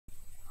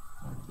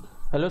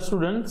Hello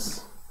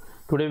students,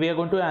 today we are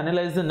going to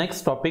analyze the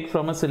next topic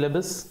from a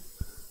syllabus.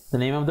 The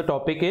name of the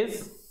topic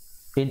is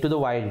Into the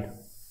Wild.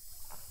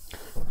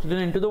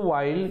 Children, Into the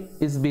Wild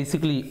is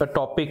basically a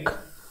topic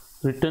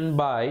written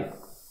by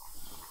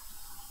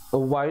a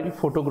wild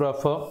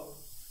photographer,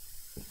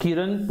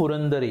 Kiran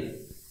Purandare.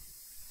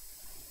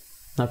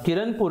 Now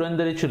Kiran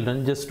Purandare,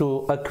 children, just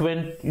to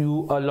acquaint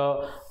you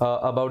all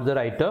about the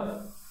writer,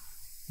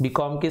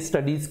 BCom के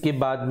studies के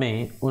बाद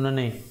में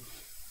उन्होंने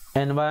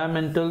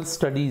environmental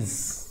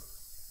studies,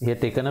 he had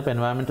taken up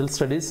environmental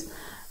studies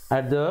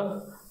at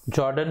the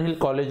Jordan Hill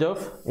College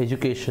of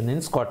Education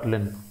in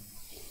Scotland.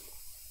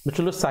 तो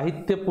चलो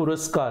साहित्य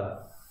पुरस्कार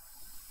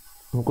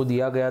उनको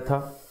दिया गया था.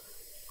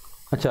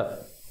 अच्छा,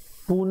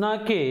 पूना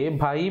के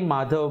भाई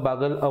माधव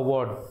बागल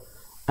award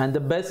and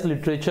the best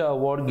literature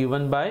award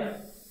given by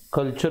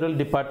Cultural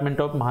Department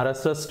of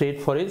Maharashtra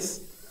State for his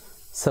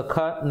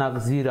Sakha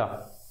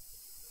Nagzira.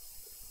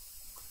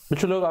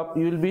 You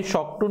will be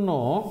shocked to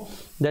know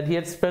that he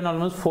had spent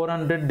almost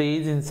 400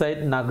 days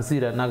inside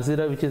Nagzira.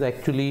 Nagzira, which is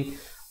actually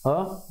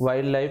a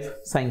wildlife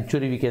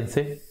sanctuary, we can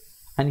say,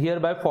 and here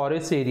by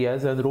forest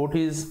areas, and wrote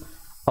his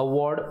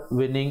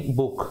award-winning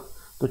book.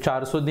 तो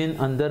 400 दिन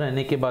अंदर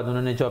रहने के बाद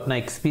उन्होंने जो अपना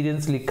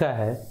experience लिखा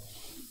है,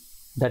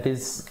 that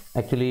is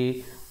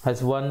actually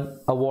has won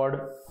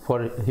award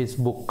for his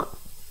book.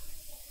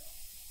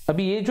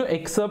 अभी ये जो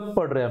एक्सर्प्ट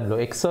पढ़ रहे हैं हम लोग,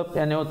 एक्सर्प्ट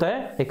यानी होता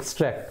है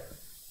extract.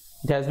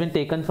 It has been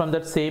taken from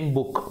that same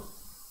book.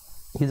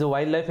 He is a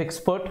wildlife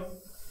expert.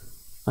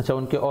 अच्छा,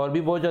 उनके और भी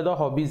बहुत ज़्यादा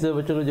हॉबीज़ है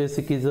बच्चों,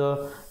 जैसे कि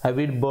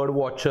avid bird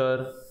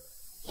watcher.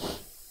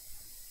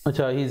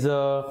 अच्छा, he is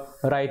a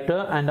writer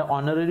and an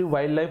honorary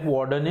wildlife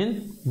warden in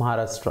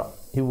Maharashtra.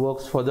 He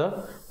works for the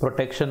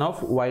protection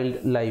of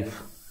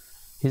wildlife.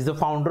 He is the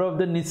founder of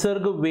the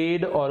Nisarg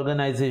Ved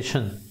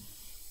organization,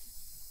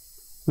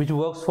 which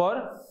works for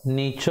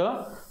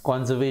nature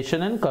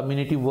conservation and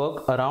community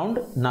work around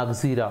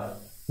Nagzira,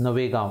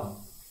 Navegaon.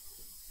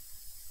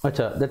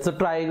 अच्छा, that's a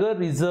tiger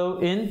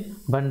reserve in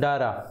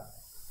Bhandara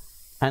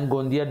and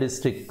Gondia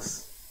districts.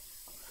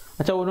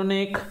 अच्छा,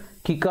 उन्होंने एक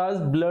किकास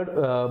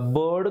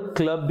bird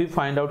club भी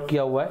find out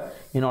किया हुआ है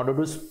in order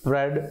to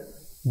spread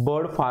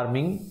bird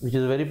farming, which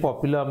is very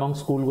popular among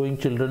school going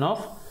children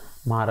of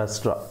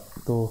Maharashtra.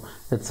 तो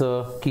that's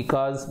a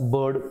किकास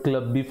bird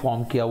club भी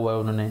form किया हुआ है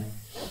उन्होंने.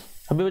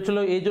 अभी बच्चों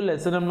लोग ये जो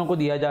लेसन हम लोग को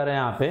दिया जा रहा है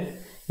यहाँ पे,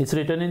 it's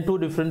written in 2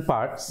 different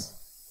parts.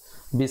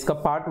 इसका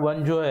पार्ट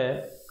 1 जो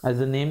है, as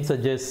the name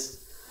suggests,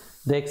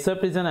 the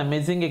excerpt is an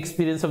amazing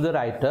experience of the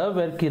writer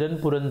where Kiran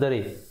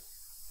Purandare,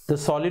 the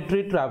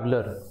solitary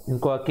traveler,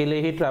 इनको अकेले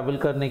ही ट्रैवल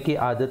करने की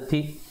आदत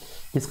थी,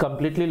 is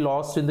completely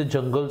lost in the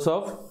jungles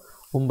of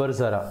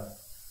Umbarzara.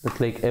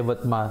 That's like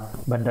Evatma,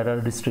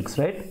 Bhandara districts,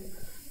 right?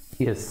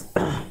 Yes.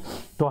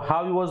 तो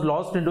how he was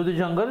lost into the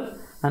jungle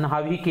and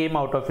how he came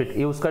out of it,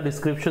 ये उसका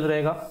description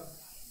रहेगा.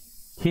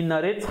 He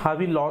narrates how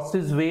he lost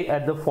his way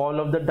at the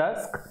fall of the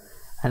dusk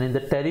and in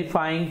the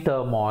terrifying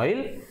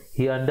turmoil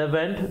he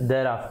underwent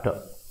thereafter.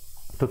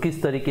 तो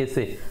किस तरीके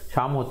से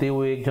शाम होते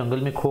हुए एक जंगल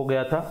में खो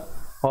गया था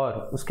और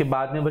उसके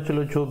बाद में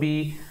बच्चों जो भी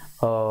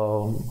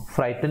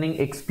फ्राइटनिंग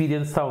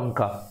एक्सपीरियंस था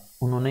उनका,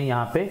 उन्होंने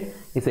यहाँ पे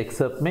इस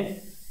एक्सर्प्ट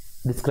में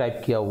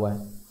डिस्क्राइब किया हुआ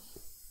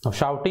है.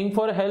 Shouting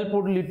for help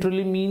would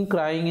literally mean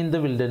crying in the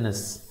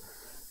wilderness.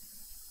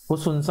 वो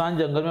सुनसान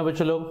जंगल में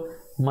बच्चों लोग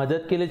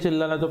मदद के लिए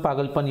चिल्लाना तो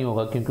पागलपन ही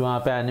होगा, क्योंकि वहाँ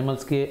पे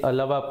एनिमल्स के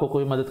अलावा आपको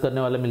कोई मदद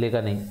करने वाला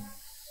मिलेगा नहीं.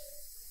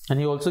 And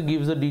he also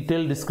gives a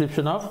detailed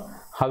description of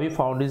how he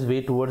found his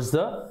way towards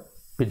the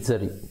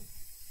पिट्जरी.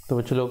 तो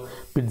बच्चों लोग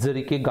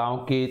पिट्जरी के गांव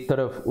के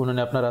तरफ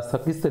उन्होंने अपना रास्ता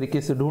किस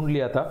तरीके से ढूंढ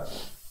लिया था,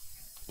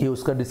 ये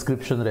उसका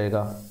डिस्क्रिप्शन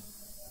रहेगा.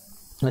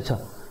 अच्छा,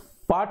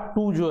 पार्ट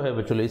 2 जो है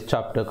बच्चों लोग इस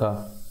चैप्टर का,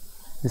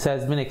 this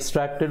has been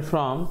extracted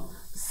from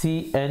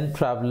CN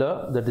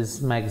traveller, that is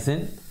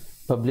magazine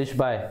publish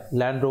by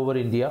land rover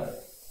India.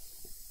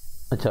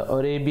 अच्छा,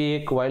 और ये भी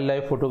एक वाइल्ड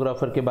लाइफ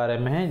फोटोग्राफर के बारे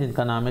में है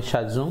जिनका नाम है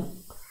शाजुंग,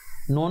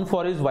 known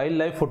for his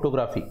wildlife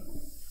photography.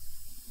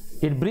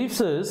 It briefs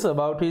us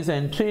about his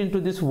entry into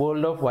this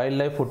world of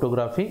wildlife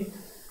photography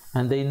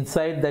and the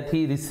insight that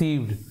he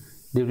received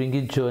during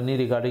his journey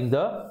regarding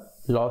the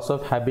loss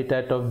of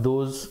habitat of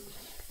those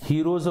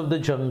heroes of the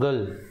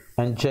jungle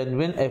and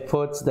genuine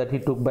efforts that he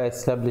took by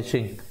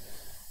establishing.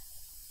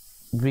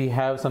 We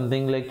have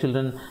something like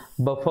children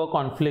Buffer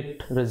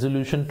Conflict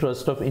Resolution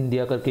Trust of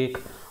India करके एक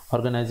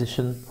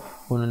organization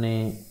उन्होंने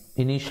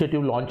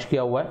initiative launch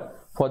किया हुआ है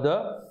for the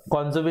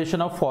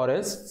conservation of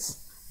forests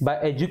by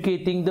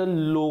educating the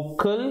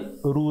local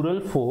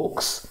rural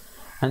folks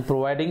and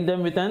providing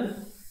them with an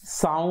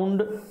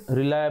sound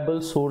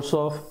reliable source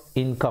of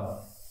income.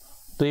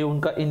 तो ये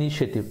उनका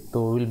initiative,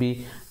 तो we'll be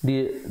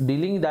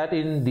dealing that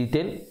in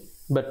detail,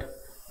 but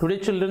today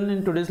children,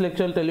 in today's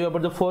lecture I'll tell you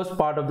about the first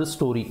part of the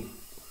story.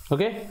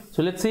 Okay,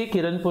 so let's see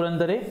Kiran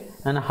Purandare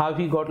and how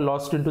he got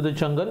lost into the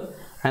jungle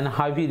and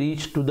how he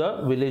reached to the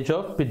village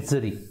of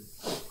Pitzari.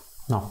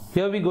 Now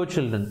here we go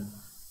children.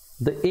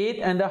 The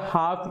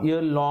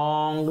 8.5-year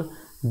long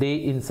day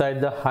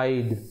inside the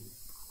hide.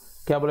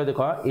 क्या बोला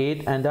देखो,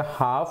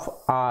 8.5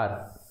 hour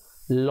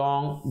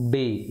long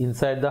day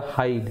inside the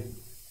hide.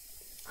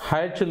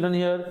 Hide, children,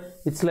 here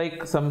it's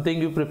like something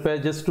you prepare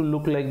just to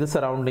look like the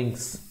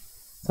surroundings,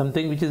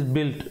 something which is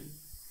built,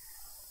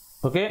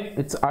 okay,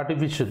 it's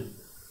artificial.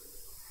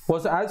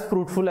 Was as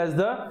fruitful as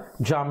the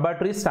jamba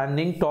tree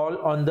standing tall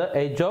on the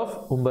edge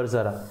of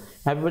Umbarzara.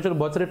 यहाँ पे बच्चों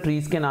बहुत सारे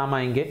trees के नाम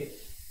आएंगे.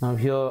 Now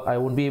here I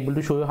won't be able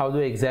to show you how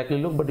they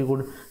exactly look, but you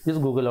could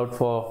just Google out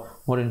for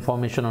more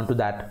information onto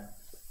that.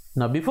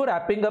 Now before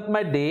wrapping up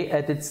my day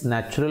at its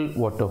natural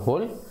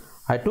waterhole,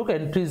 I took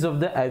entries of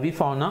the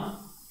avifauna.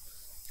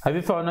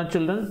 Avifauna,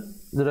 children,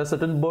 there are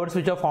certain birds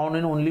which are found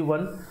in only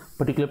one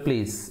particular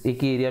place.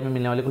 एक ही area में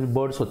मिलने वाले कुछ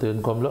birds होते हैं,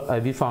 उनको हम लोग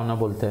avifauna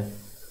बोलते हैं.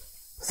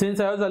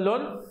 Since I was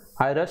alone,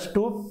 I rushed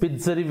to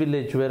Syjc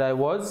village where I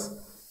was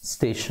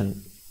stationed.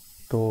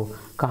 तो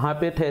कहाँ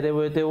पे ठहरे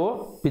हुए थे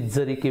वो?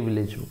 Syjc के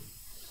village में.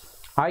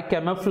 I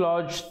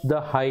camouflaged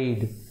the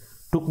hide,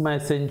 took my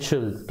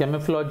essentials.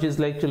 Camouflage is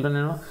like, children,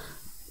 you know,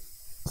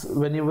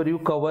 whenever you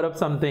cover up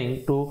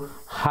something to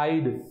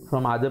hide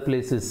from other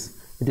places,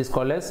 it is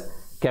called as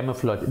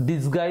camouflage.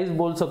 Disguise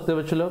बोल सकते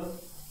हैं बच्चों लोग,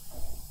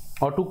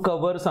 or to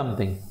cover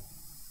something.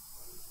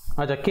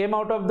 अच्छा, came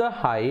out of the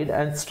hide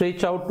and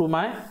stretched out to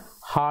my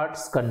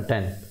heart's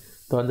content.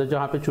 तो अंदर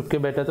जहाँ पे छुप के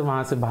बैठा था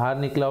वहाँ से बाहर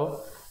निकला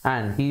हो,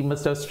 and he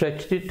must have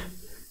stretched it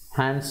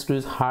hands to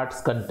his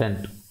heart's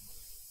content.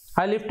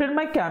 I lifted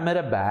my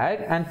camera bag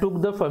and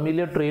took the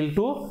familiar trail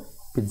to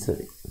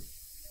Syjc.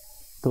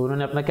 तो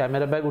उन्होंने अपना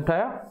कैमरा बैग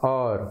उठाया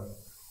और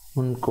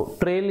उनको,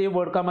 ट्रेल ये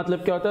वर्ड का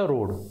मतलब क्या होता है?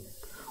 रोड.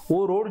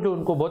 वो रोड जो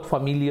उनको बहुत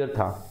फैमिलियर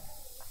था,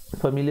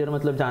 फैमिलियर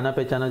मतलब जाना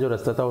पहचाना जो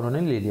रास्ता था,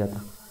 उन्होंने ले लिया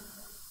था.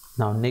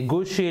 Now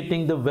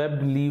negotiating the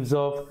webbed leaves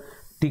of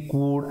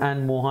teakwood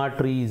and moha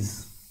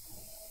trees.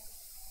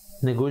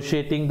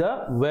 Negotiating the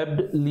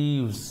webbed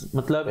leaves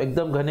मतलब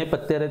एकदम घने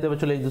पत्ते रहते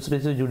बच्चों एक दूसरे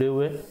से जुड़े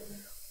हुए.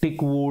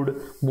 teakwood,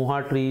 moha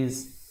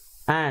trees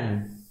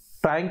and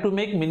trying to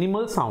make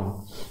minimal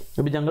sound.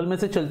 अभी जंगल में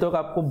से चलते हो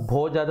आपको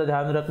बहुत ज़्यादा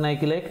ध्यान रखना है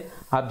कि लाइक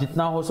आप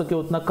जितना हो सके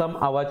उतना कम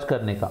आवाज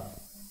करने का.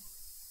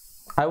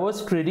 I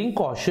was treading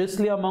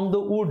cautiously among the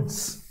woods.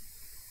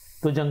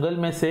 तो जंगल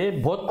में से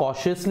बहुत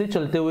cautiously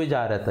चलते हुए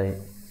जा रहा था.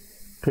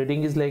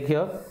 Treading is like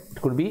here,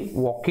 it could be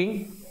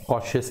walking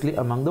cautiously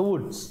among the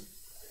woods.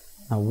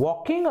 Now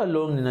walking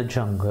alone in a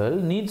jungle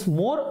needs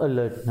more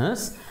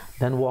alertness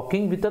than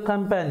walking with a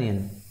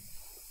companion.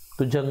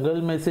 तो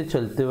जंगल में से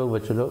चलते हुए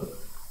बच्चों लोग,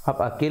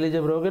 आप अकेले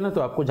जब रहोगे ना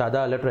तो आपको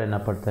ज़्यादा अलर्ट रहना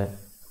पड़ता है.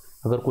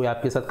 अगर कोई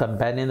आपके साथ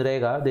कंपेनियन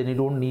रहेगा, then you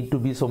don't need to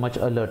be so much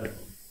alert.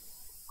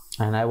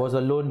 And I was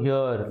alone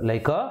here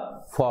like a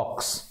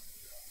fox.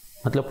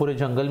 मतलब पूरे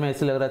जंगल में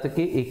ऐसे लग रहा था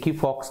कि एक ही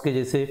फॉक्स के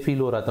जैसे फील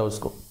हो रहा था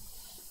उसको.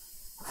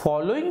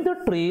 Following the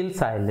trail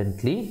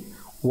silently,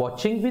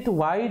 watching with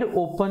wide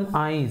open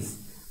eyes,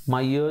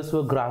 my ears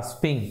were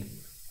grasping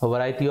a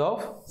variety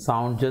of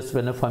sound just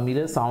when a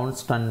familiar sound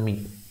stunned me.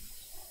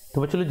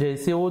 तो बच्चों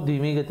जैसे वो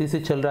धीमी गति से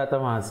चल रहा था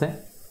वहां से,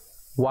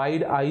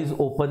 वाइड आईज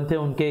ओपन थे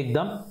उनके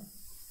एकदम,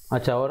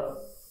 अच्छा, और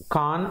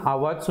कान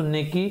आवाज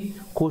सुनने की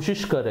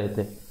कोशिश कर रहे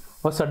थे,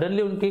 और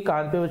सडनली उनके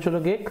कान पे बच्चों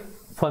लोग एक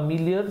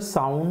फैमिलियर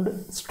साउंड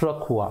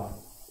स्ट्रक हुआ.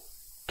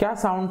 क्या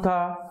साउंड था?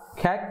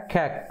 खैक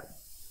खैक,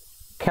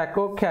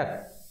 खैको खैक,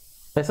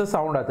 ऐसा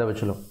साउंड आता है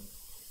बच्चों लोग.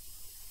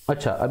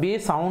 अच्छा, अभी ये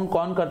साउंड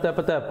कौन करता है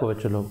पता है आपको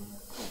बच्चों लोग?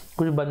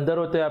 कुछ बंदर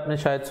होते हैं, आपने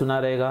शायद सुना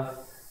रहेगा,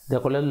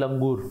 देखो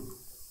लंगूर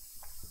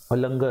or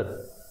langar.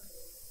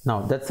 Now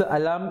that's the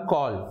alarm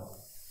call.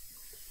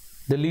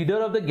 The leader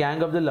of the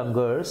gang of the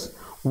langurs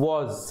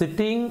was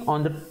sitting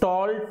on the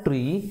tall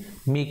tree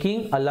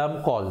making alarm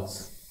calls.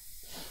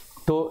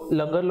 तो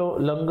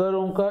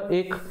लंगरों का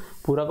एक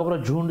पूरा का पूरा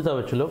झुंड था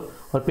बच्चों लोग,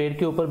 और पेड़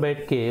के ऊपर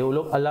बैठ के वो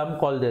लोग अलार्म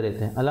कॉल दे रहे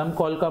थे. अलार्म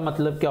कॉल का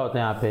मतलब क्या होता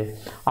है यहाँ पे?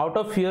 Out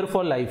of fear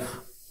for life.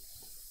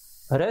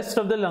 Rest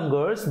of the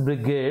langurs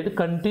brigade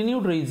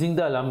continued raising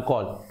the alarm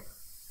call.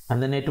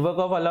 And the network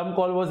of alarm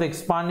call was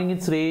expanding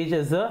its range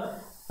as the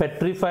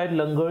petrified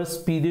langurs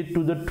speeded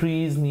to the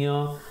trees near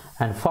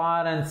and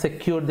far and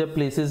secured their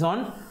places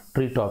on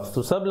treetops.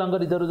 तो सब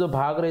लंगर इधर उधर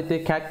भाग रहे थे,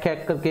 खैक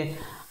खैक करके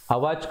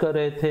आवाज कर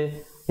रहे थे,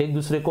 एक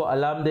दूसरे को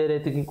अलार्म दे रहे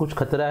थे कि कुछ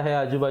खतरा है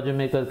आजू बाजू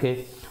में करके,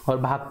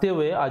 और भागते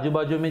हुए आजू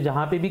बाजू में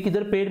जहां पे भी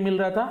किधर पेड़ मिल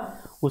रहा था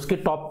उसके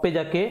टॉप पे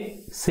जाके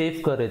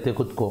सेव कर रहे थे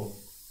खुद को.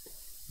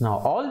 Now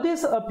all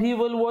this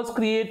upheaval was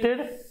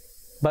created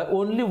by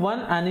only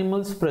one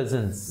animal's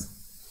presence.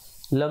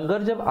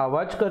 लंगर जब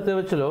आवाज करते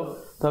हुए चलो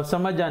तो अब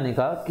समझ जाने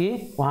का कि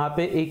वहां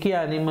पे एक ही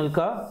एनिमल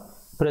का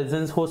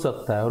प्रेजेंस हो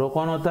सकता है, और वो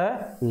कौन होता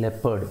है?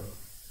 Leopard.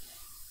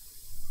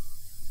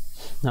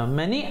 Now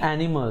many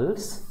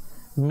animals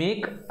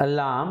make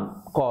alarm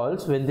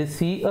calls when they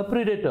see a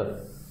predator.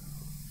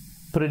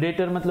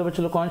 Predator मतलब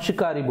चलो कौन?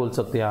 शिकारी बोल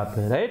सकते हैं यहाँ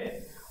पे, right?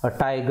 A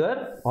tiger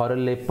or a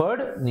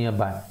leopard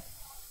nearby.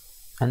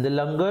 And the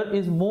langur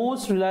is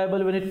most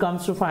reliable when it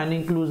comes to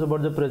finding clues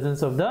about the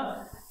presence of the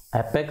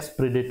apex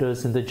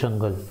predators in the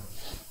jungle.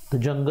 तो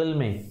जंगल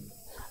में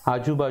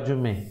आजू बाजू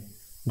में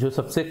जो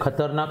सबसे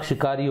खतरनाक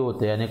शिकारी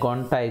होते हैं, यानी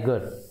कौन?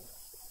 टाइगर.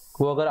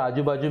 वो अगर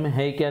आजू बाजू में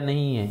है क्या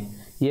नहीं है,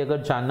 ये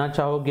अगर जानना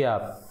चाहोगे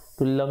आप,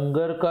 तो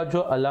लंगर का जो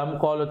अलार्म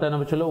कॉल होता है ना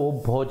बच्चों वो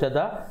बहुत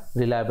ज़्यादा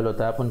रिलायबल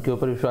होता है, आप उनके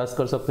ऊपर विश्वास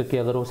कर सकते हो कि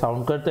अगर वो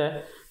साउंड करते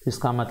हैं तो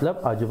इसका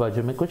मतलब आजू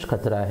बाजू में कुछ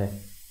खतरा है।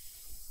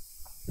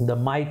 The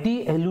mighty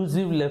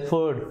elusive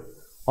leopard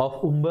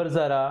of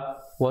उम्बरज़रा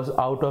was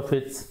out of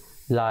its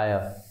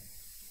lawyer.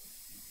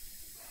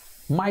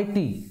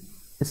 Mighty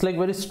it's like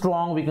very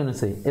strong, we can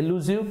say.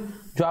 Elusive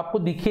जो आपको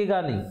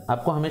दिखेगा नहीं,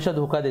 आपको हमेशा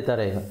धोखा देता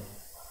रहेगा।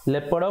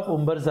 लेपर्ड ऑफ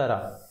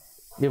उम्बरज़रा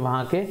ये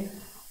वहाँ के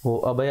वो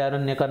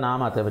अभयारण्य का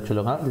नाम आता है बच्चों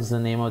लोग, हाँ, this is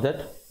the name of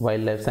that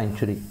wild life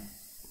sanctuary.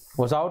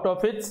 Was out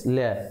of its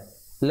layer.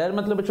 Layer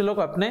मतलब बच्चों लोग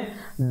अपने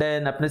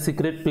डेन, अपने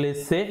सीक्रेट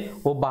प्लेस से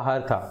वो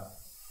बाहर था।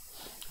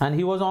 And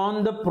he was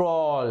on the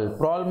prowl.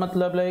 Prowl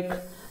मतलब लाइक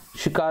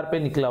शिकार पे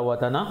निकला हुआ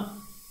था ना।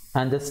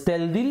 And the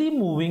स्टेल्दीली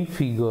moving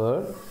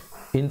figure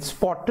in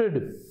spotted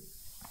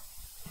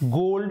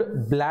gold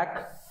black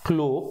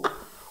cloak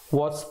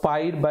was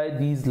spied bye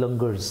these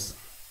langars.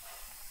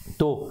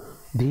 तो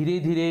धीरे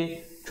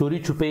धीरे चोरी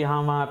छुपे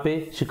यहाँ वहाँ पे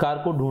शिकार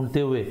को ढूंढते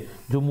हुए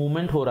जो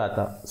मूवमेंट हो रहा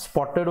था,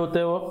 स्पॉटेड होते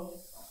हैं वो,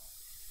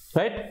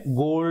 राइट,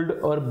 गोल्ड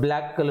और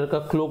ब्लैक कलर का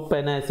क्लोक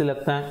पहना ऐसे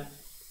लगता है,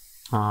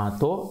 हाँ,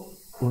 तो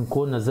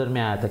उनको नजर में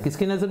आया था।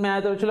 किसकी नजर में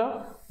आया था चलो?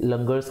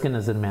 लंगर्स के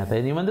नजर में आया था।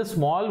 Even the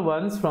small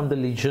once from the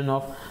legion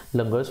of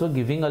langars were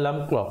giving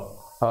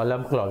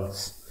alarm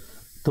calls.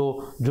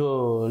 तो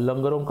जो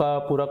लंगरों का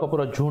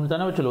पूरा झुंड था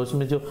ना चलो,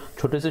 उसमें जो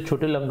छोटे से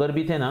छोटे लंगर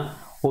भी थे ना,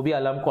 वो भी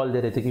अलार्म कॉल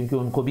दे रहे थे, क्योंकि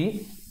उनको भी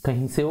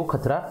कहीं से वो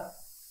खतरा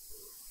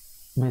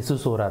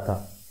महसूस हो रहा था।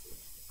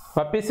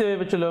 वापिस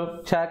से चलो,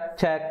 check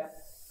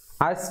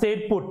check. I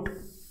stayed put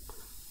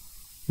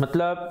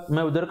मतलब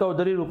मैं उधर का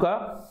उधर ही रुका।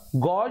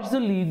 Gauge the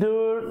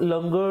leader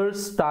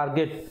langars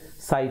target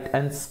site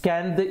and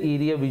scan the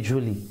area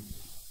visually.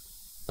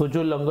 तो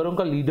जो लंगरों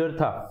का लीडर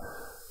था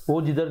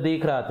वो जिधर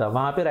देख रहा था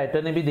वहां पे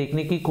राइटर ने भी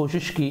देखने की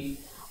कोशिश की,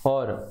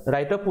 और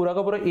राइटर पूरा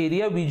का पूरा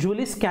एरिया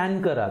विजुअली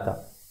स्कैन कर रहा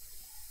था।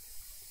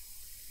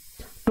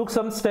 टुक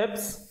सम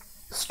स्टेप्स,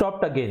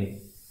 स्टॉप्ड अगेन।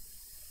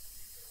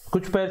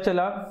 कुछ पैर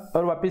चला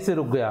और वापिस से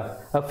रुक गया।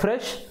 अ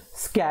fresh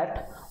स्कैट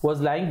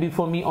was lying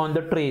before me on the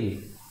trail.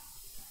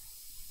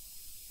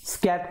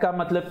 स्कैट का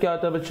मतलब क्या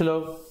होता है बच्चों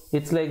लोग?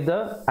 It's like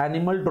the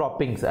animal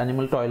droppings,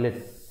 animal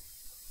toilet.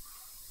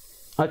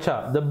 अच्छा,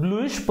 the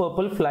bluish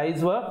purple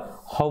flies were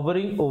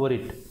hovering over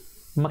it.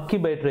 मक्खी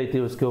बैठ रही थी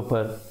उसके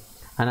ऊपर।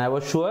 And I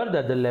was sure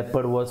that the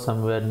leopard was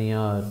somewhere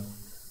near.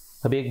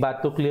 अभी एक बात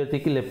तो क्लियर थी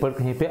कि लेपर्ड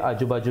कहीं पे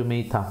आजू बाजू में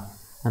ही था।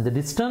 And the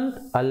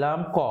distant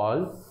alarm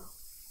call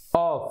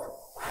of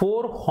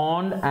 4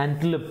 horned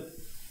antelope.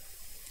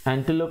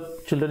 Antelope,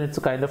 children, it's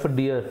a kind of a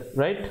deer,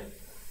 right?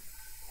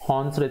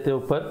 Horns रहते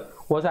ऊपर।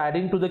 Was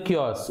adding to the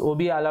chaos. वो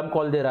भी alarm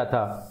call दे रहा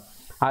था।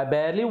 I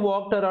barely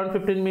walked around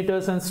 15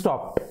 meters and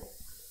stopped.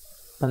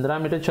 15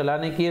 metre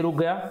चलाने के रुक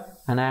गया।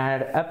 And I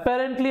had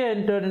apparently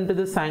entered into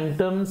the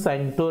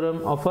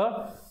sanctorum of a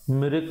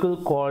miracle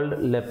called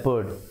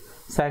leopard.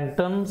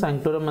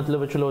 Sanctorum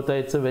मतलब चलो होता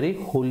है, it's a very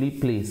holy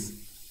place.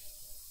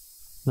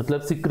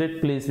 मतलब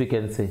secret place we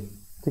can say.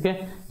 ठीक है,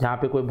 जहाँ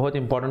पे कोई बहुत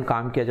इंपॉर्टेंट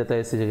काम किया जाता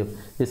है ऐसी जगह,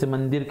 जैसे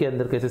मंदिर के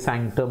अंदर कैसे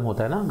सैंक्टम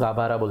होता है ना,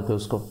 गाभारा बोलते हैं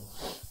उसको।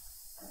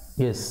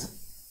 Yes,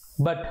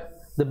 but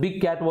the big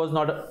cat was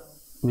not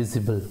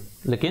visible.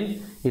 लेकिन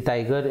ये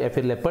टाइगर या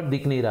फिर लेपर्ड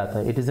दिख नहीं रहा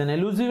था। It is an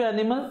elusive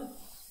animal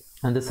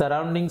and the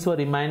surroundings were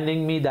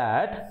reminding me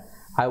that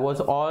I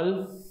was all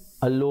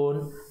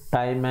alone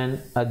time and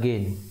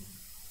again.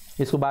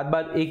 इसको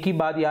बात एक ही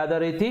बात याद आ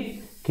रही थी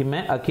कि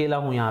मैं अकेला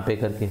हूं यहाँ पे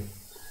करके।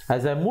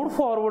 As I moved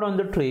forward on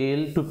the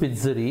trail to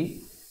Syjc,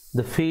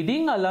 the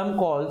fading alarm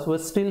calls were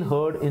still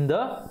heard in the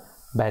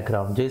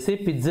background. जैसे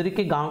Syjc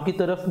के गांव की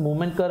तरफ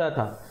मूवमेंट कर रहा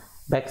था,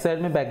 बैक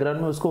साइड में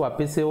बैकग्राउंड में उसको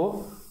वापस से वो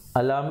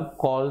अलार्म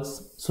कॉल्स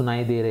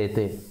सुनाई दे रहे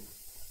थे।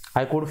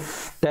 I could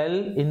tell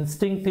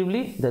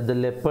instinctively that the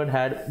leopard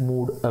had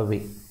moved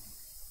away.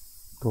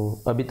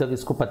 तो अभी तक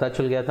इसको पता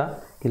चल गया था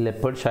कि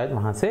लेपर्ड शायद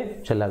वहां से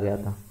चला गया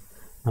था।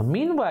 Now,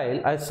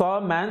 meanwhile, I saw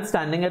a man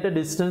standing at a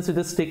distance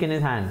with a stick in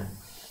his hand.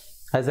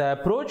 As I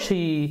approached,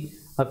 he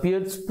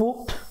appeared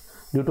spooked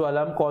due to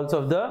alarm calls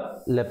of the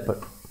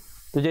leopard.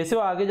 तो जैसे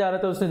वो आगे जा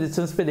रहा था उसने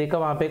डिस्टेंस पे देखा,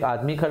 वहां पे एक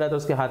आदमी खड़ा था,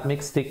 उसके हाथ में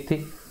एक स्टिक थी,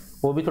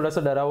 वो भी थोड़ा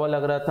सा डरा हुआ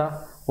लग रहा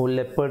था वो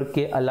लेपर्ड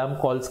के अलार्म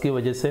कॉल्स की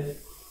वजह से।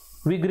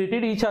 We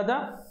greeted each other.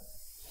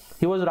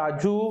 He was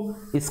Raju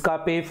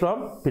इस्कापे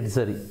from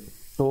पिट्जरी।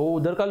 तो वो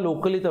उधर का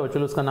लोकल ही था,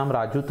 चलो उसका नाम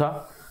राजू था,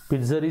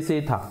 पिट्जरी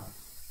से था।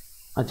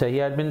 अच्छा, he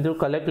had been to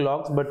collect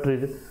logs but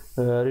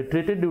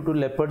retreated due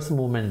to leopard's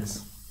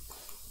movements.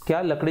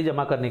 क्या लकड़ी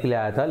जमा करने के लिए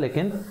आया था,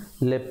 लेकिन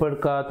लेपर्ड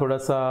का थोड़ा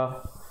सा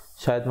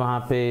शायद वहाँ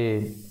पे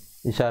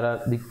इशारा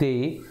दिखते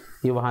ही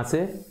ये वहाँ से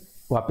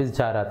वापस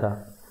जा रहा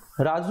था।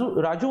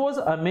 Raju was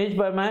amazed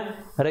bye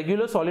my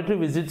regular solitary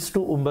visits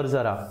to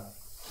उम्बरज़रा।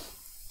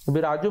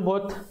 अभी राजू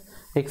बहुत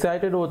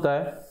एक्साइटेड होता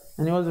है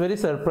and he was very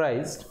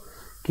surprised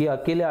कि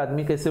अकेले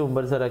आदमी कैसे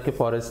उम्बरज़रा के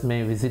फॉरेस्ट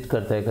में विजिट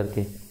करता है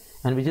करके।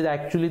 And which is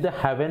actually the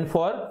haven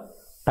for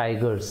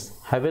tigers.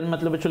 Haven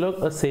मतलब चलो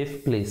a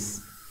safe place.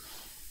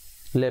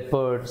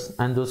 Leopards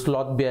and those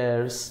sloth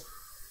bears.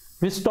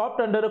 We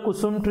stopped under a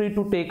kusum tree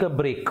to take a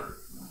break.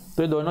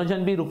 तो ये दोनों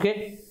जन भी रुके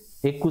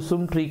एक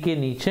कुसुम ट्री के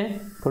नीचे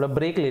थोड़ा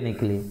ब्रेक लेने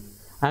के लिए,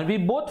 and we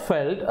both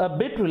felt a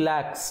bit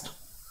relaxed,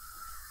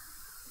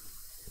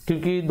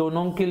 क्योंकि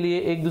दोनों के लिए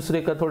एक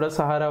दूसरे का थोड़ा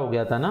सहारा हो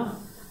गया था ना.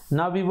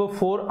 Now we were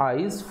 4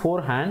 eyes 4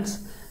 hands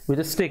with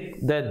a stick,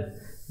 then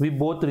we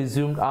both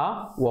resumed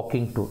our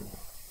walking tour.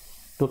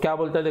 तो क्या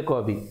बोलता है देखो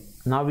अभी,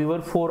 नाउ वी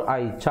वर 4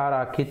 eyes, 4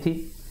 आंखें थी,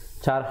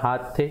 4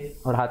 हाथ थे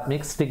और हाथ में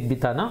एक स्टिक भी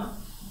था ना.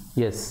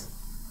 यस,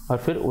 और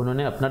फिर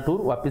उन्होंने अपना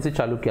टूर वापस से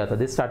चालू किया था.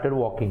 They started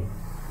walking.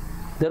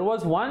 There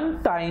was one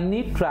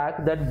tiny track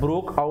that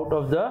broke out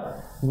of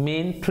the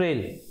main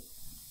trail.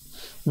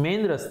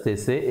 Main रास्ते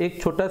से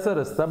एक छोटा सा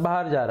रास्ता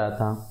बाहर जा रहा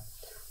था.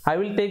 I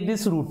will take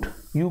this root,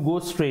 you go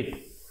straight,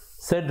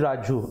 said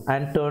Raju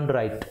and turn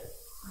right.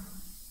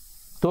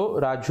 तो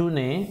राजू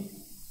ने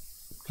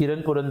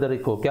किरण पुरंदरे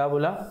को क्या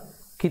बोला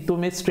कि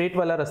तुम स्ट्रेट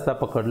वाला रास्ता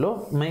पकड़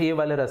लो, मैं ये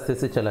वाले रास्ते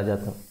से चला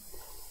जाता हूं.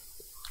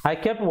 I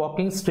kept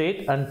walking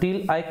straight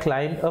until I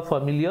climbed a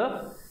familiar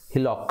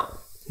hillock.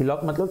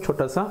 Hillock मतलब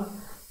छोटा सा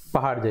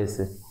पहाड़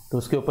जैसे, तो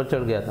उसके ऊपर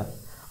चढ़ गया था.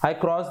 I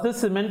crossed the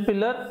cement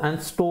pillar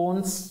and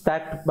stones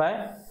stacked by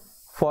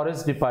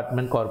Forest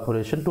Department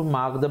Corporation to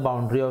mark the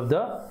boundary of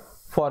the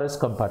forest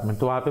compartment.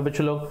 तो वहाँ पे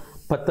बच्चे लोग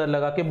पत्थर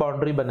लगा के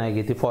बाउंड्री बनाई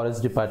गई थी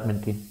फॉरेस्ट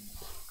डिपार्टमेंट की.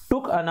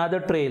 Took another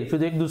trail,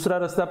 फिर एक दूसरा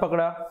रास्ता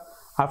पकड़ा.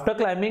 After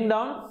climbing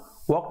down,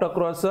 walked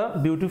across a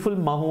beautiful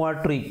mahua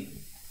tree.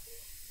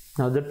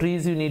 Now the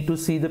trees, you need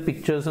to see the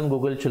pictures on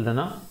Google,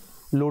 children,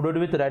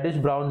 loaded with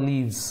reddish brown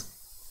leaves.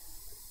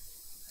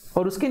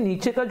 और उसके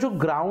नीचे का जो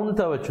ग्राउंड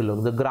था बच्चों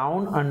लोग, the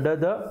ground under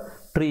the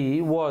tree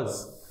was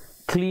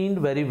cleaned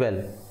very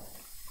well,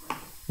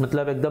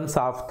 मतलब एकदम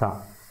साफ था.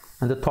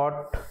 And the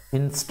thought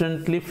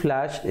instantly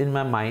flashed in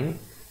my mind,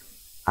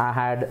 I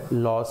had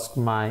lost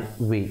my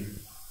वे.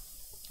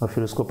 और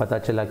फिर उसको पता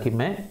चला कि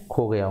मैं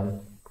खो गया हूँ.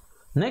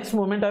 Next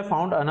moment I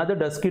found another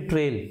dusky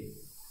trail,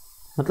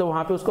 मतलब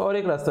वहाँ पे उसको और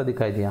एक रास्ता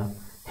दिखाई दिया.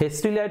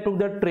 Hastily I took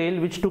the trail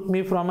which took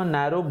me from a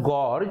narrow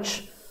gorge.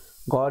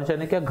 Gorge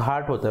यानी क्या,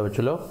 घाट होता है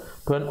बच्चों लोग,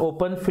 to an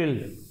open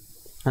field,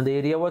 and the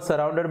area was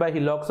surrounded by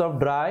हिलॉक्स of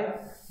dry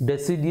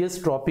deciduous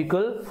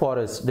tropical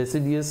forest.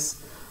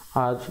 Deciduous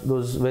are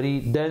those very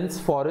dense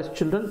forest,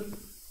 children,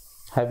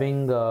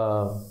 having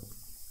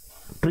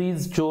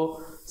trees जो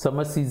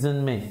summer season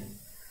में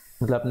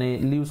मतलब अपने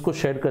लीव्स को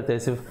शेड करते हैं,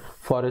 सिर्फ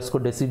फॉरेस्ट को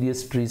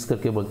deciduous trees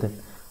करके बोलते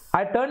हैं.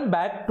 I turned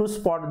back to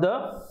spot the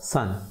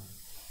sun.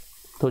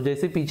 तो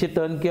जैसे पीछे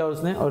टर्न किया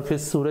उसने और फिर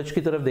सूरज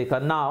की तरफ देखा.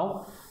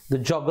 Now the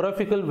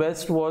geographical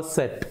west was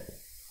set.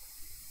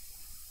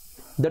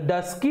 The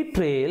dusky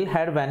trail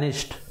had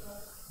vanished.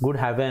 Good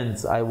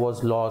heavens, I was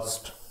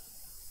lost.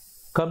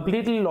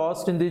 Completely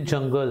lost in the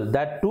jungle.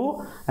 That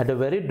too at a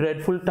very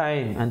dreadful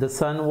time, and the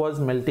sun was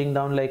melting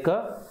down like a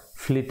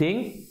fleeting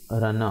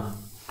runner.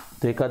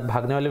 तो एक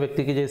भागने वाले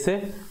व्यक्ति के जैसे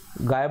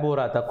गायब हो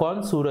रहा था.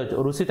 कौन? सूरज.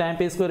 और उसी टाइम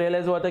पे इसको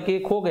रियलाइज हुआ था कि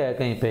खो गया है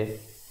कहीं पे.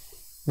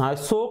 I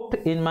soaked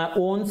in my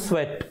own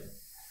sweat.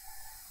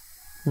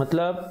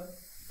 मतलब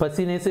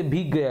पसीने से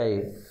भीग गया ये.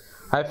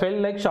 I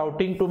felt like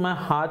shouting to my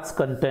heart's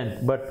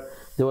content, but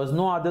there was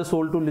no other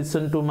soul to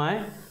listen to my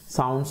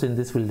sounds in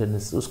this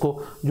wilderness. उसको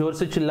जोर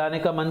से चिल्लाने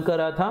का मन कर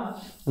रहा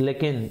था,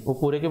 लेकिन वो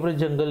पूरे के पूरे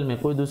जंगल में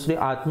कोई दूसरी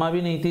आत्मा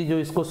भी नहीं थी जो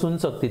इसको सुन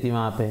सकती थी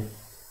वहां पे.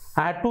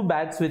 I had 2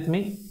 bags with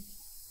me.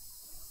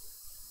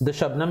 The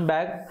Shabnam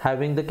bag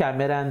having the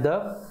camera and the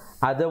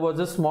other was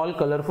a small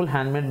colorful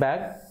handmade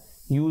bag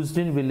used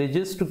in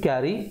villages to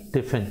carry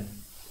tiffin.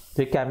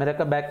 तो एक कैमरा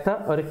का बैग था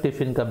और एक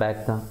टिफिन का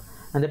बैग था.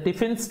 And the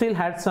tiffin still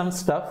had some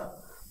stuff,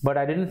 but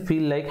I didn't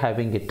feel like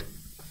having it.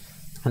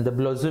 And the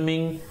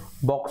blossoming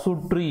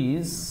boxwood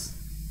trees,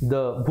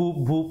 the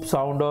boop boop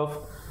sound of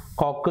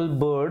cockle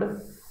bird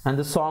and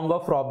the song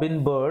of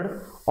robin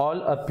bird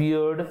all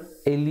appeared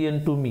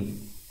alien to me.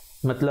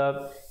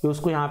 मतलब कि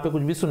उसको यहाँ पे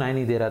कुछ भी सुनाई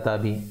नहीं दे रहा था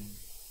अभी.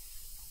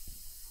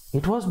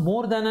 It was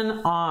more than an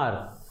hour.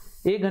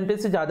 1 घंटे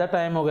से ज़्यादा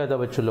टाइम हो गया था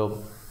बच्चों लोग.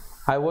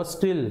 I was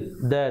still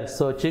there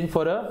searching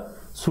for a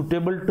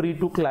suitable tree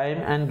to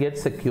climb and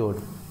get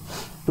secured.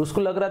 तो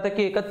उसको लग रहा था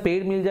कि एक आध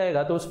पेड़ मिल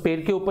जाएगा तो उस पेड़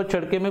के ऊपर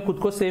चढ़ के मैं खुद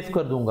को सेफ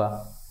कर दूंगा.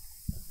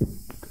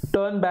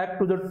 Turn back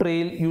to the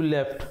trail you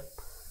left.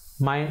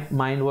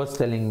 Mind was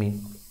telling me.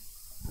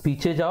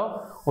 पीछे जाओ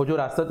और जो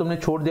रास्ता तुमने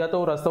छोड़ दिया था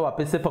वो रास्ता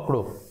वापस से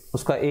पकड़ो.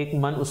 उसका एक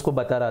मन उसको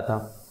बता रहा था.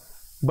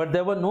 But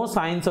there were no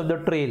signs of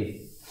the trail.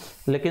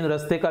 लेकिन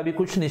रास्ते का भी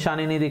कुछ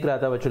निशानी नहीं दिख रहा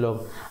था बच्चों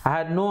लोग. I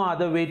had no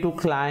other way to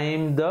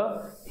climb the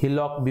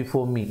hillock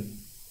before me.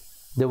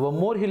 There were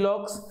more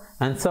hillocks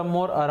and some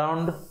more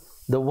around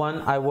the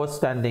one I was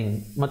standing.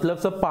 मतलब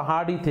सब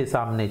पहाड़ ही थे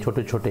सामने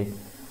छोटे छोटे.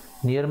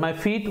 Near my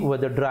feet were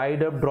the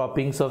dried up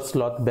droppings of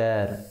sloth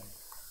bear.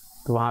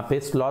 तो वहाँ पे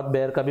sloth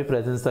bear का भी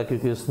presence था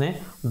क्योंकि उसने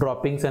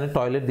droppings यानी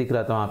टॉयलेट दिख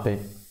रहा था वहाँ पे.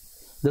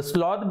 The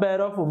sloth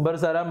bear of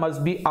Umbarsara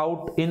must be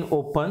out in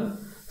open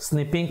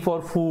sniffing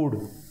for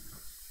food.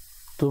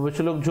 तो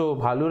बच्चों लोग जो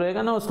भालू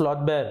रहेगा ना वो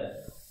स्लॉथ बेयर,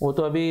 वो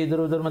तो अभी इधर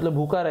उधर मतलब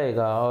भूखा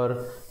रहेगा और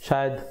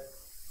शायद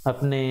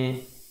अपने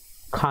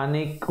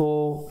खाने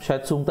को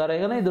शायद सूंघता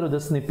रहेगा ना इधर उधर,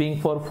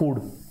 snipping for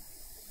food.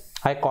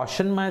 I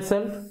caution my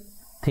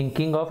self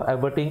thinking of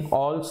एवर्टिंग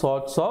all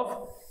sorts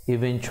of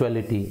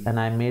eventuality and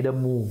I made a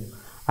move.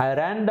 I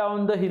ran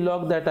down the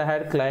hillock that I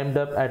had climbed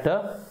up at a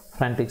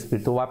frantic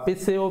speed. तो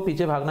वापस से वो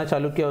पीछे भागना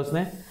चालू किया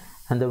उसने,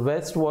 and the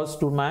west was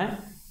to my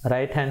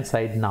right hand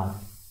side now.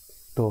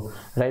 तो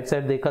राइट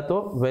साइड देखा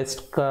तो वेस्ट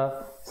का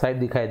साइड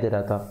दिखाई दे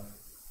रहा था.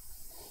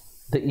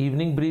 The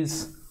evening breeze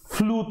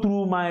flew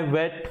through my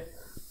wet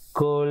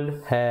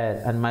curled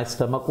hair and my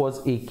stomach was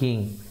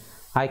aching.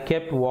 I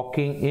kept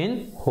walking in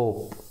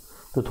hope.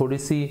 तो थोड़ी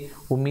सी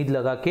उम्मीद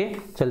लगा के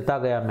चलता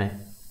गया मैं.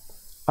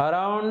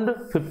 Around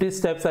 50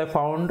 steps I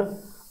found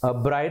a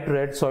bright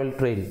red soil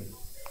trail.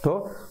 तो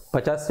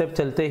 50 स्टेप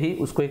चलते ही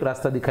उसको एक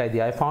रास्ता दिखाई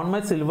दिया. I found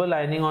my silver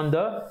lining on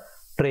the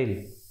trail.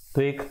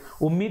 तो एक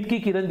उम्मीद की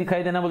किरण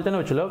दिखाई देना बोलते हैं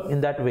ना चलो.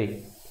 In that way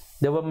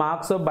there were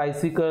marks of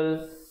bicycle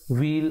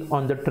wheel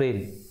on the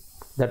trail.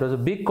 That was a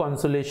big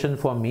consolation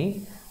for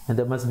me, and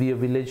there must be a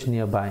village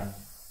nearby.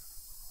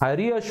 I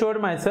reassured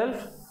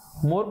myself.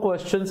 More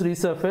questions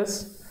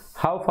resurfaced.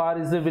 How far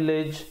is the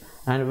village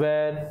and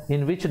where,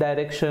 in which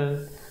direction,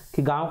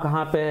 कि गांव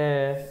कहाँ पे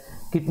है,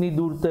 कितनी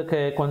दूर तक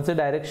है, कौन से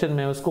डायरेक्शन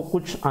में, उसको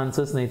कुछ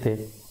आंसर्स नहीं थे.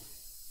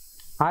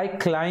 I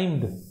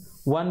climbed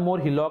one more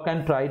hillock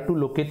and tried to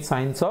locate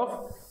signs of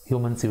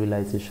human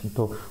civilization.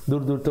 तो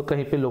दूर दूर तो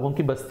कहीं पे लोगों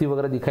की बस्ती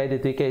वगैरह दिखाई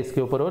देती है क्या,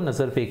 इसके ऊपर वो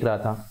नजर फेंक रहा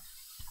था.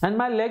 And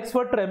my legs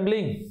were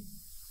trembling.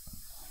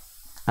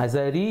 As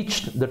I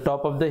reached the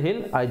top of the hill,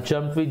 I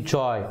jumped with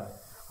joy.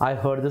 I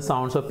heard the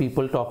sounds of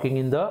people talking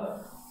in the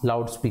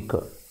loudspeaker.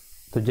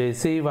 तो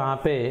जैसे ही वहाँ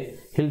पे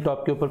हिल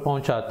टॉप के ऊपर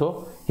पहुंचा तो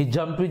he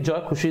jumped with joy,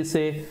 खुशी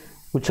से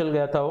उछल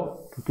गया था वो,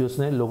 क्योंकि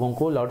उसने लोगों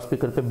को लाउड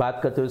स्पीकर पे बात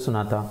करते हुए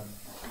सुना था.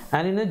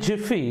 And in a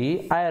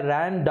jiffy, I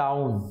ran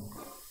down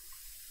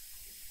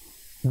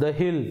the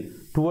hill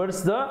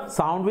towards the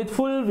sound with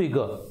full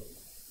vigor.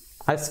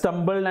 I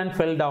stumbled and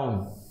fell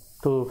down.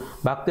 तो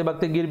भागते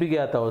भागते गिर भी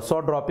गया था.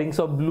 Saw droppings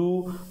of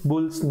blue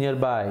bulls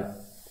nearby.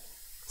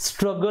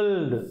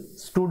 Struggled,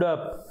 stood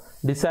up,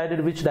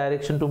 decided which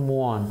direction to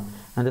move on,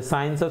 and the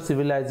signs of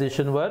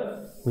civilization were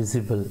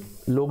visible.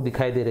 लोग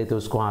दिखाई दे रहे थे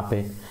उसको वहाँ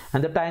पे.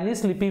 And the tiny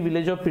sleepy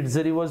village of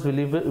Syjc was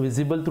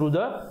visible through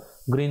the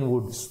green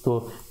woods. तो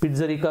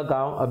Syjc का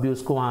गांव अभी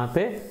उसको वहाँ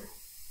पे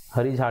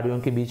हरी झाड़ियों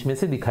के बीच में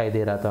से दिखाई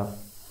दे रहा था.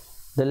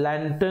 The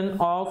lantern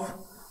of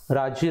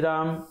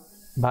Rajiram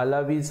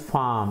Balavi's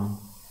farm.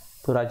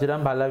 तो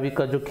राजाराम भालावी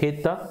का जो खेत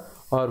था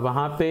और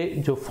वहाँ पे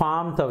जो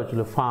फार्म था,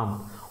 चलो फार्म,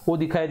 वो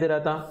दिखाई दे रहा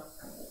था.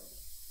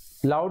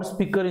 Loud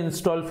speaker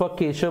install for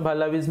Keshav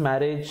भालावीज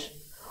marriage,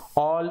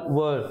 all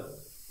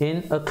were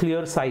in a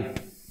clear site.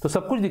 तो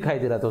सब कुछ दिखाई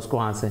दे रहा था उसको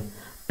वहाँ से.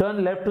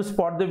 Turn left to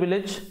spot the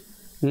village,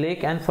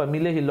 lake and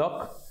familiar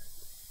hillock.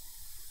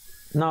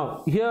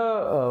 Now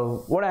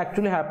here what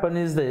actually happen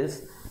is this.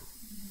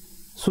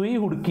 सुई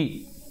Hudki,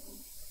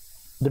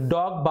 The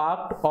dog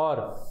barked or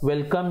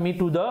welcomed me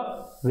to the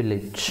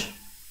village.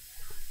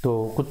 तो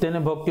कुत्ते ने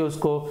भौंक के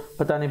उसको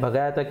पता नहीं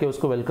भगाया था कि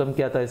उसको वेलकम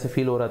किया था, ऐसे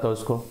फील हो रहा था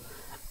उसको.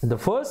 The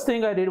first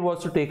thing I did was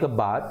to take a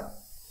bath.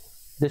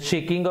 The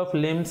shaking of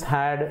limbs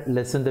had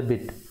lessened a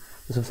bit.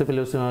 तो सबसे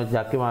पहले उसने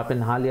जाके वहाँ पे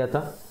नहा लिया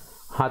था.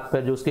 हाथ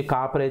पैर जो उसके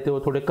कांप रहे थे वो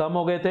थोड़े कम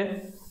हो गए थे.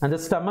 And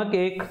the stomach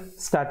ache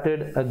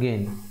started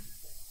again.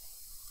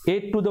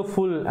 Ate to the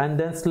full and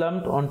then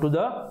slumped onto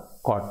the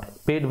cot.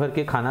 पेट भर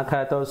के खाना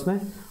खाया था उसने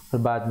और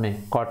बाद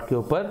में कॉट के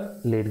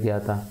ऊपर लेट गया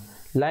था.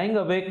 Lying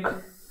awake,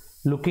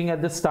 looking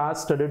at the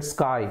star-studded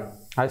sky,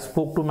 I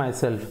spoke to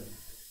myself.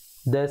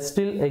 There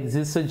still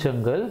exists a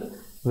jungle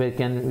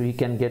where we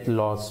can get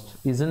lost.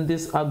 Isn't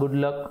this a good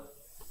luck?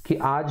 कि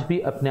आज भी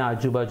अपने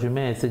आजू बाजू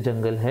में ऐसे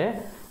जंगल है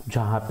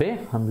जहाँ पे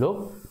हम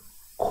लोग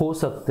खो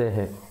सकते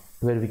हैं.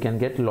 Where we can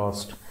get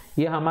lost.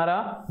 ये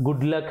हमारा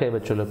गुड लक है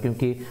बच्चों लोग,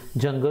 क्योंकि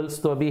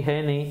जंगल्स तो अभी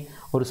है नहीं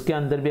और उसके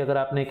अंदर भी अगर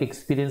आपने एक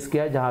एक्सपीरियंस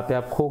किया जहाँ पे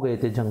आप खो गए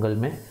थे जंगल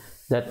में,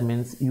 that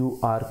means you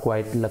are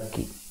quite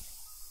lucky.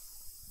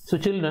 So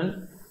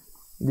children,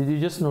 did you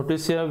just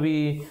notice here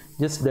we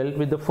just dealt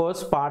with the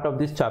first part of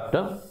this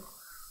chapter,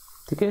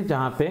 ठीक है,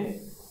 जहाँ पे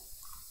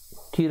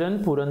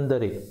किरण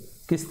पुरंदरे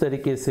किस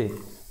तरीके से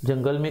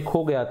जंगल में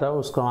खो गया था,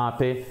 उसका वहाँ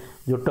पे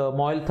जो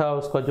टर्मोइल था,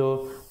 उसका जो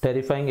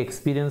टेरिफाइंग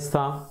एक्सपीरियंस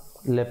था,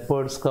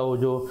 लेपर्ड्स का वो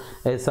जो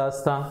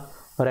एहसास था,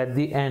 और एट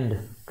दी एंड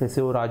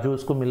कैसे वो राजू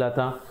उसको मिला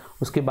था,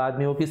 उसके बाद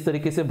में वो किस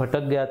तरीके से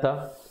भटक गया था,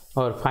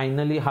 और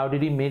finally how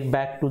did he make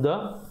back to the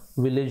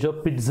village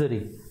of पिट्जरी.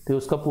 तो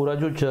उसका पूरा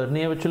जो जर्नी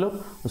है बच्चों लोग,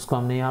 उसको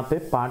हमने यहाँ पे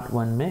पार्ट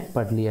 1 में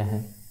पढ़ लिया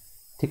है.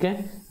 ठीक है.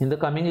 In the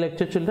coming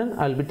lecture children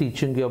I will be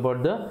teaching you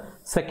about the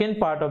second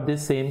part of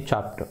this same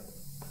chapter.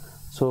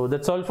 So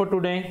that's all for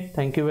today.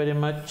 Thank you very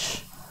much.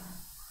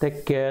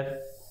 Take care.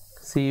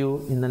 See you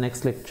in the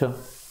next lecture.